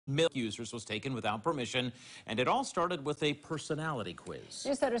users was taken without permission, and it all started with a personality quiz.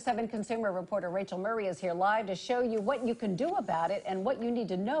 Newsletter 7 consumer reporter Rachel Murray is here live to show you what you can do about it and what you need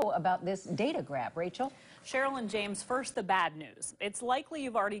to know about this data grab. Rachel? Cheryl and James, first the bad news. It's likely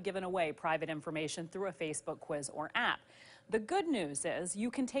you've already given away private information through a Facebook quiz or app. The good news is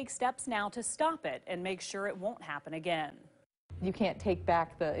you can take steps now to stop it and make sure it won't happen again. You can't take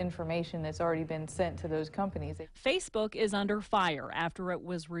back the information that's already been sent to those companies. Facebook is under fire after it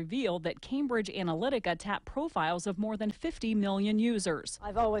was revealed that Cambridge Analytica tapped profiles of more than 50 million users.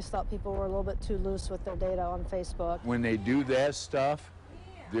 I've always thought people were a little bit too loose with their data on Facebook. When they do that stuff,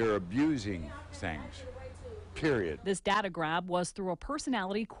 they're abusing things, period. This data grab was through a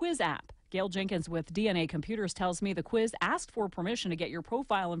personality quiz app. Gail Jenkins with DNA Computers tells me the quiz asked for permission to get your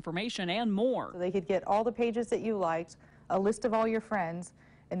profile information and more. So they could get all the pages that you liked, a list of all your friends,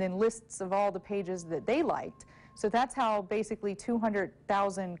 and then lists of all the pages that they liked. So that's how basically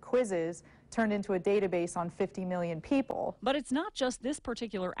 200,000 quizzes turned into a database on 50 million people. But it's not just this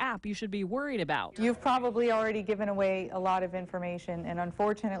particular app you should be worried about. You've probably already given away a lot of information, and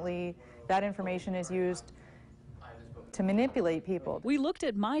unfortunately that information is used to manipulate people. We looked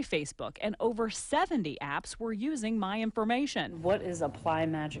at my Facebook, and over 70 apps were using my information. What is Apply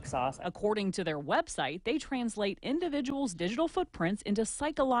Magic Sauce? According to their website, they translate individuals' digital footprints into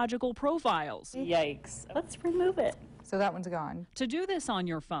psychological profiles. Yikes. Let's remove it. So that one's gone. To do this on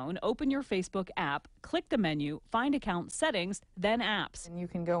your phone, open your Facebook app, click the menu, find account settings, then apps. And you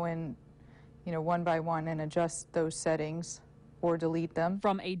can go in, one by one and adjust those settings or delete them.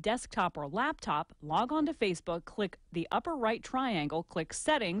 From a desktop or laptop, log on to Facebook, click the upper right triangle, click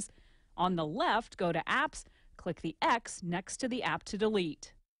Settings. On the left, go to Apps, click the X next to the app to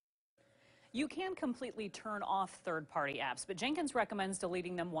delete. You can completely turn off third-party apps, but Jenkins recommends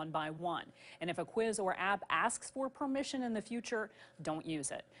deleting them one by one. And if a quiz or app asks for permission in the future, don't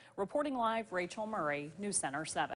use it. Reporting live, Rachel Murray, News Center 7.